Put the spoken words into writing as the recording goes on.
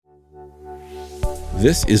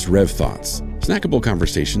This is Rev Thoughts, snackable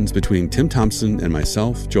conversations between Tim Thompson and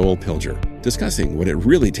myself, Joel Pilger, discussing what it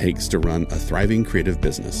really takes to run a thriving creative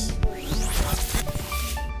business.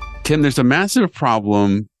 Tim, there's a massive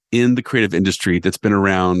problem in the creative industry that's been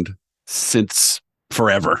around since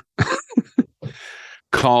forever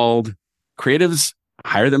called creatives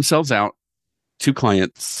hire themselves out to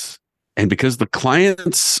clients. And because the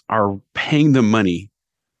clients are paying them money,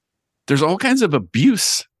 there's all kinds of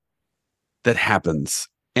abuse that happens.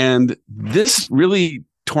 And this really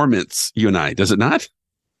torments you and I, does it not?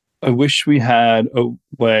 I wish we had a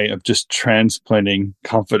way of just transplanting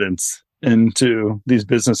confidence into these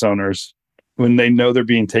business owners. When they know they're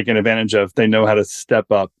being taken advantage of, they know how to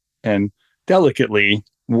step up and delicately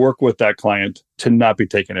work with that client to not be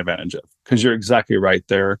taken advantage of. Because you're exactly right.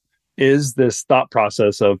 There is this thought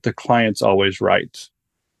process of the client's always right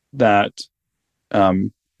that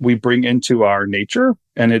we bring into our nature.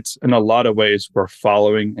 And it's in a lot of ways, we're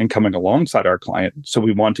following and coming alongside our client. So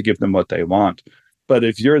we want to give them what they want. But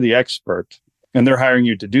if you're the expert and they're hiring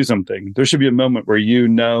you to do something, there should be a moment where you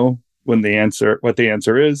know what the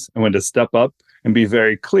answer is, and when to step up and be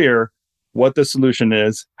very clear what the solution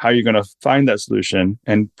is, how you're going to find that solution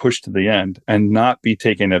and push to the end, and not be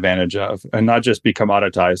taken advantage of, and not just be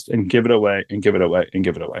commoditized and give it away and give it away and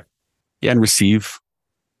give it away. Yeah, and receive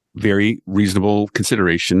very reasonable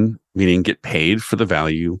consideration, meaning get paid for the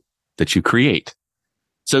value that you create.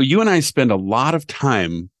 So you and I spend a lot of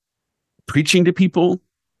time preaching to people,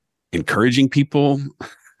 encouraging people,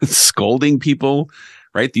 scolding people,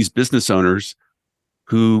 right? These business owners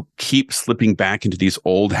who keep slipping back into these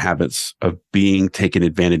old habits of being taken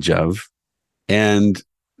advantage of. And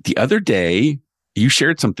the other day, you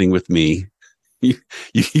shared something with me.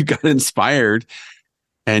 You got inspired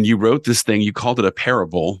and you wrote this thing. You called it a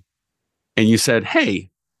parable. And you said,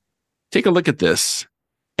 hey, take a look at this.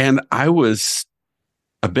 And I was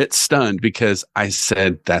a bit stunned because I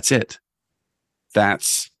said, that's it.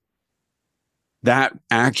 That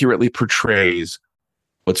accurately portrays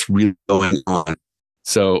what's really going on.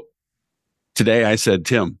 So today I said,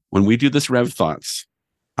 Tim, when we do this Rev Thoughts,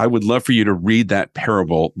 I would love for you to read that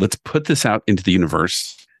parable. Let's put this out into the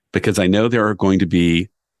universe, because I know there are going to be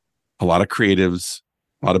a lot of creatives,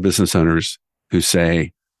 a lot of business owners who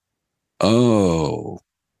say, oh,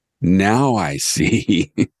 now I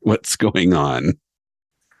see what's going on.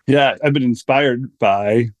 Yeah, I've been inspired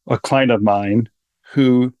by a client of mine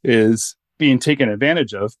who is being taken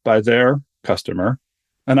advantage of by their customer.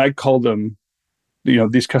 And I call them,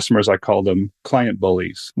 these customers, I call them client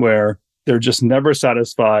bullies, where they're just never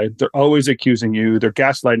satisfied. They're always accusing you. They're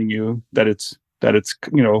gaslighting you that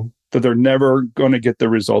they're never going to get the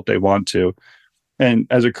result they want to. And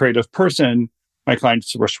as a creative person, my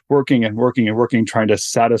clients were working and working and working, trying to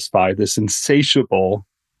satisfy this insatiable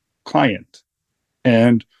client.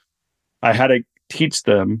 And I had to teach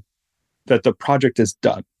them that the project is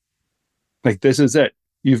done. Like, this is it.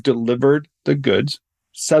 You've delivered the goods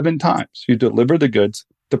 7 times. You deliver the goods.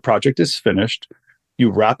 The project is finished.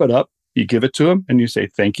 You wrap it up. You give it to them and you say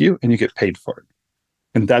thank you, and you get paid for it.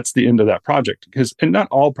 And that's the end of that project. And not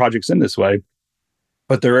all projects in this way,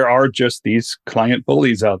 but there are just these client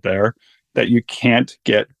bullies out there that you can't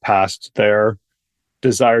get past their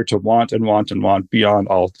desire to want and want and want beyond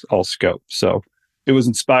all scope. So it was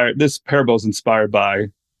inspired. This parable is inspired by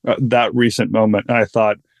that recent moment. And I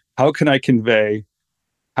thought, how can I convey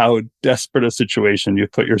how desperate a situation you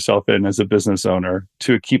put yourself in as a business owner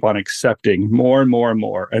to keep on accepting more and more and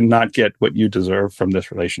more and not get what you deserve from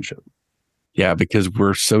this relationship? Yeah, because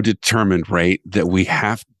we're so determined, right, that we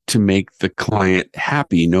have to make the client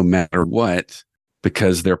happy no matter what,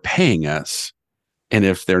 because they're paying us. And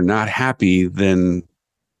if they're not happy, then,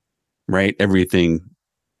 right, everything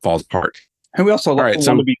falls apart. And we also want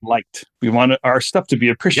to be liked. We want our stuff to be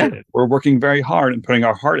appreciated. Yeah. We're working very hard and putting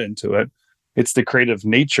our heart into it. It's the creative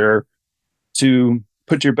nature to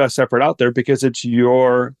put your best effort out there, because it's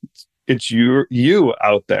you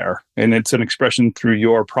out there, and it's an expression through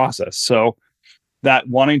your process. So that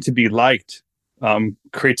wanting to be liked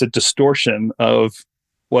creates a distortion of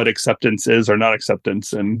what acceptance is or not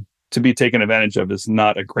acceptance, and to be taken advantage of is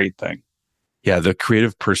not a great thing. Yeah, the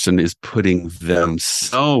creative person is putting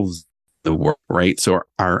themselves the work, right? So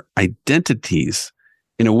our identities,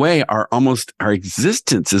 in a way, our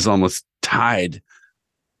existence is almost tied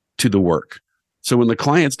to the work. So when the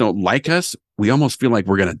clients don't like us, we almost feel like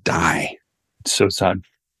we're going to die. It's so sad.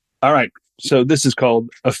 All right. So this is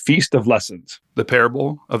called A Feast of Lessons, the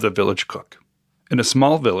parable of the village cook. In a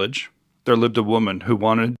small village, there lived a woman who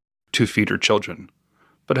wanted to feed her children,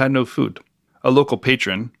 but had no food. A local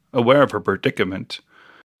patron, aware of her predicament,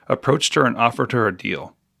 approached her and offered her a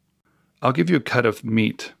deal. "I'll give you a cut of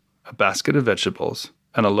meat, a basket of vegetables,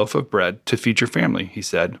 and a loaf of bread to feed your family," he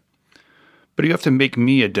said. "But you have to make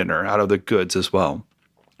me a dinner out of the goods as well."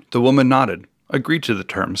 The woman nodded, agreed to the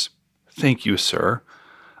terms. "Thank you, sir.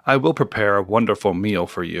 I will prepare a wonderful meal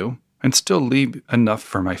for you and still leave enough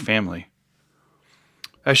for my family."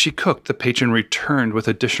 As she cooked, the patron returned with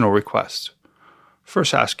additional requests,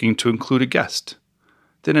 first asking to include a guest,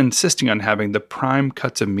 then insisting on having the prime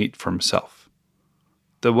cuts of meat for himself.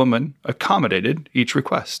 The woman accommodated each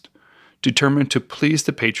request, determined to please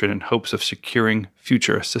the patron in hopes of securing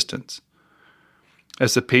future assistance.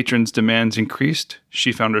 As the patron's demands increased,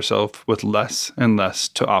 she found herself with less and less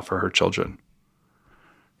to offer her children.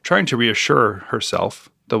 Trying to reassure herself,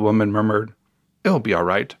 the woman murmured, "It'll be all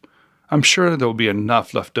right. I'm sure there will be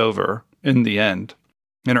enough left over in the end."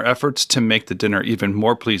 In her efforts to make the dinner even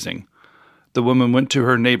more pleasing, the woman went to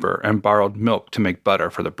her neighbor and borrowed milk to make butter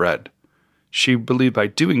for the bread. She believed by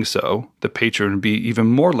doing so, the patron would be even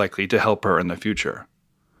more likely to help her in the future.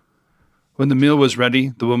 When the meal was ready,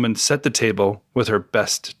 the woman set the table with her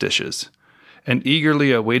best dishes and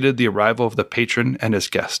eagerly awaited the arrival of the patron and his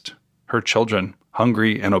guest. Her children,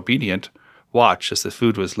 hungry and obedient, watched as the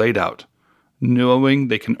food was laid out, knowing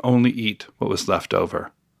they can only eat what was left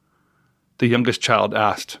over. The youngest child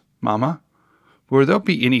asked, "Mama, will there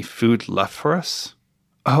be any food left for us?"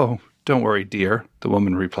 "Oh, don't worry, dear," the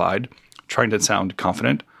woman replied, trying to sound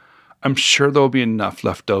confident. "I'm sure there will be enough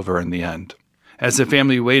left over in the end." As the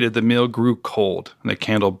family waited, the meal grew cold and the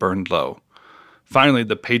candle burned low. Finally,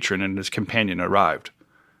 the patron and his companion arrived.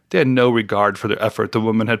 They had no regard for the effort the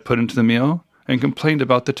woman had put into the meal and complained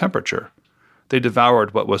about the temperature. They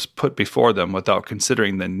devoured what was put before them without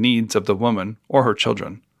considering the needs of the woman or her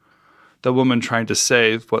children. The woman, trying to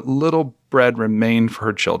save what little bread remained for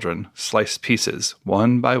her children, sliced pieces,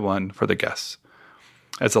 one by one, for the guests.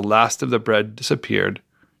 As the last of the bread disappeared,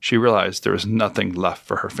 she realized there was nothing left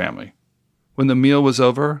for her family. When the meal was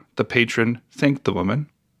over, the patron thanked the woman,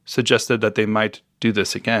 suggested that they might do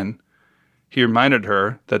this again. He reminded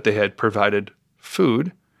her that they had provided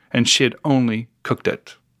food and she had only cooked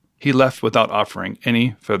it. He left without offering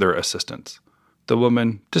any further assistance. The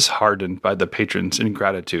woman, disheartened by the patron's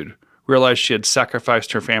ingratitude, realized she had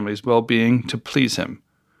sacrificed her family's well-being to please him.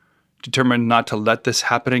 Determined not to let this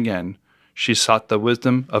happen again, she sought the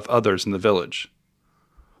wisdom of others in the village.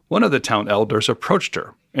 One of the town elders approached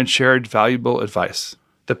her and shared valuable advice.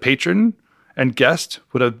 The patron and guest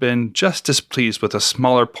would have been just as pleased with the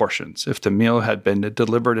smaller portions if the meal had been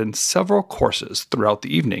delivered in several courses throughout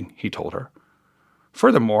the evening, he told her.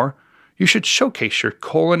 Furthermore, you should showcase your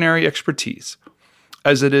culinary expertise,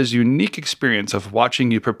 as it is a unique experience of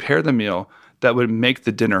watching you prepare the meal that would make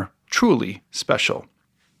the dinner truly special.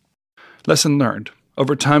 Lesson learned.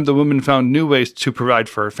 Over time, the woman found new ways to provide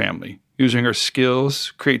for her family, using her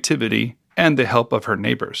skills, creativity, and the help of her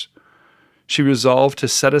neighbors. She resolved to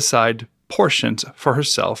set aside portions for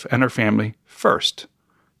herself and her family first,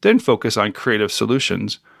 then focus on creative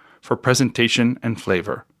solutions for presentation and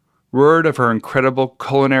flavor. Word of her incredible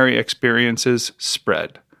culinary experiences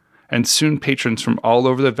spread, and soon patrons from all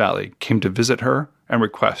over the valley came to visit her and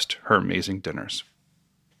request her amazing dinners.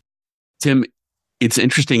 Tim, it's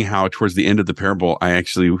interesting how towards the end of the parable, I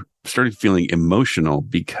actually started feeling emotional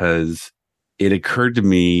because it occurred to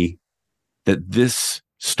me that this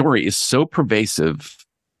story is so pervasive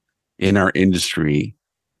in our industry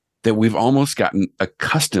that we've almost gotten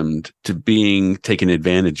accustomed to being taken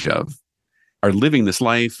advantage of, are living this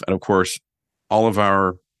life. And of course, all of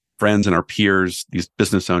our friends and our peers, these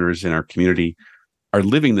business owners in our community, are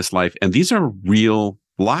living this life. And these are real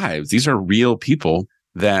lives. These are real people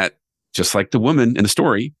that, just like the woman in the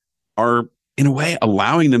story, are in a way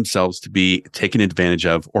allowing themselves to be taken advantage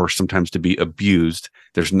of or sometimes to be abused.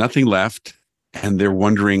 There's nothing left. And they're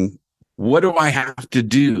wondering, what do I have to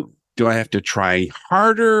do? Do I have to try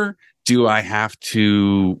harder? Do I have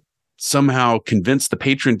to somehow convince the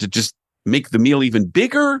patron to just make the meal even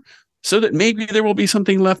bigger so that maybe there will be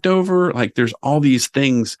something left over? Like, there's all these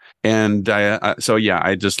things. And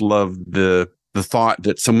I just love the thought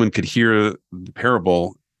that someone could hear the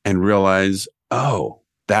parable and realize, oh,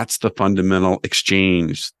 that's the fundamental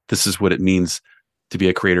exchange. This is what it means to be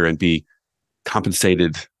a creator and be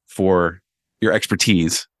compensated for your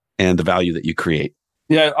expertise and the value that you create.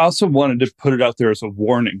 Yeah, I also wanted to put it out there as a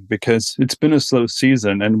warning because it's been a slow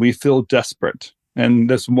season and we feel desperate. And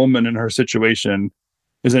this woman in her situation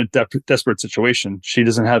is in a desperate situation. She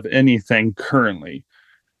doesn't have anything currently.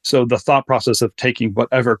 So the thought process of taking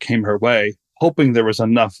whatever came her way, hoping there was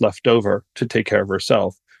enough left over to take care of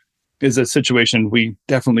herself, is a situation we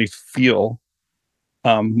definitely feel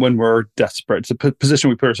when we're desperate. It's a position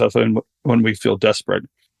we put ourselves in when we feel desperate.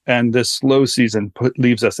 And this slow season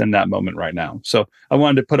leaves us in that moment right now. So I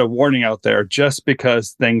wanted to put a warning out there. Just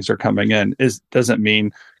because things are coming in doesn't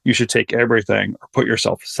mean you should take everything or put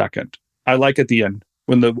yourself second. I like at the end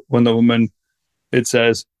when the woman, it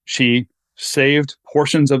says she saved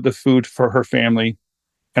portions of the food for her family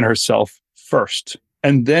and herself first,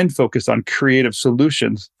 and then focused on creative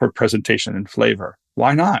solutions for presentation and flavor.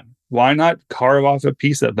 Why not? Why not carve off a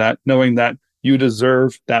piece of that, knowing that you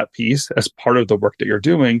deserve that piece as part of the work that you're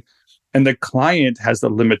doing? And the client has the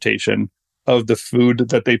limitation of the food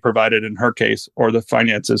that they provided in her case, or the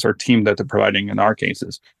finances or team that they're providing in our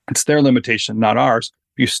cases. It's their limitation, not ours.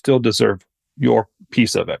 You still deserve your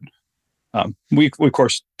piece of it. We of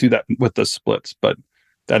course do that with the splits, but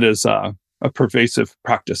that is a pervasive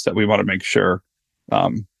practice that we want to make sure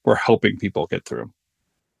we're helping people get through.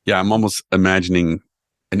 Yeah, I'm almost imagining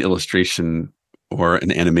an illustration or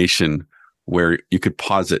an animation where you could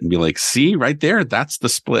pause it and be like, see right there, that's the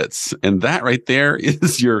splits. And that right there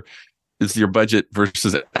is your budget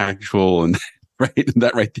versus actual. And right, and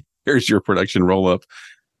that right there is your production roll up,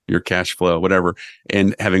 your cash flow, whatever.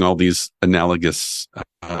 And having all these analogous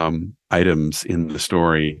items in the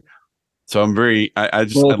story. So I'm very,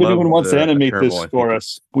 if anyone wants to animate this for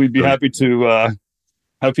us, we'd be happy to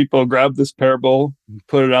have people grab this parable,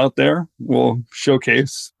 put it out there. We'll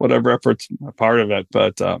showcase whatever effort's a part of it.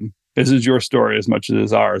 But this is your story as much as it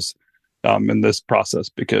is ours in this process,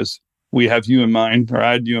 because we have you in mind, or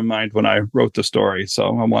I had you in mind when I wrote the story.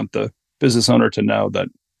 So I want the business owner to know that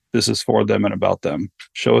this is for them and about them.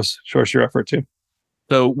 Show us your effort too.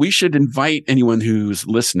 So we should invite anyone who's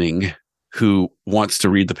listening who wants to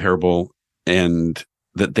read the parable, and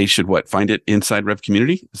that they should find it inside Rev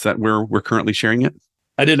Community. Is that where we're currently sharing it?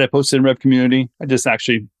 I posted in Rev Community. I just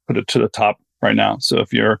actually put it to the top right now. So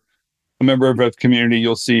if you're a member of Rev Community,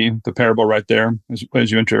 you'll see the parable right there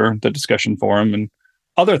as you enter the discussion forum, and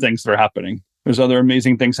other things that are happening. There's other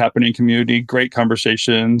amazing things happening in community, great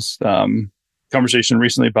conversations. Conversation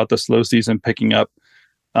recently about the slow season picking up.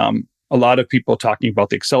 A lot of people talking about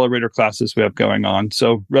the accelerator classes we have going on.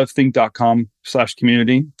 So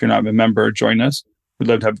revthink.com/community. If you're not a member, join us. We'd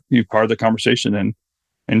love to have you part of the conversation and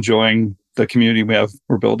enjoying the community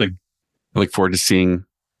we're building. I look forward to seeing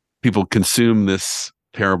people consume this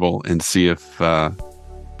parable and see if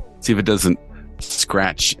it doesn't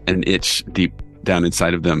scratch an itch deep down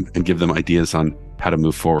inside of them and give them ideas on how to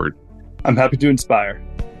move forward. I'm happy to inspire.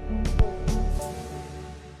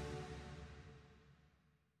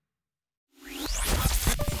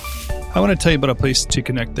 I want to tell you about a place to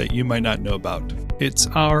connect that you might not know about. It's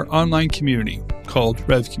our online community called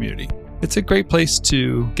Rev Community. It's a great place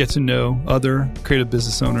to get to know other creative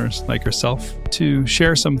business owners like yourself, to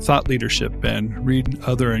share some thought leadership and read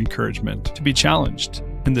other encouragement, to be challenged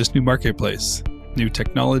in this new marketplace, new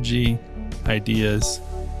technology, ideas,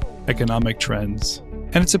 economic trends.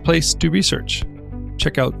 And it's a place to research.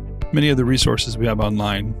 Check out many of the resources we have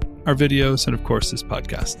online, our videos, and of course, this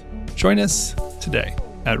podcast. Join us today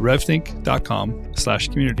at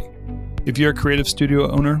revthink.com/community. If you're a creative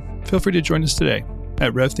studio owner, feel free to join us today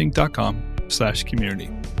at revthink.com/community.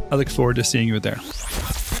 I look forward to seeing you there.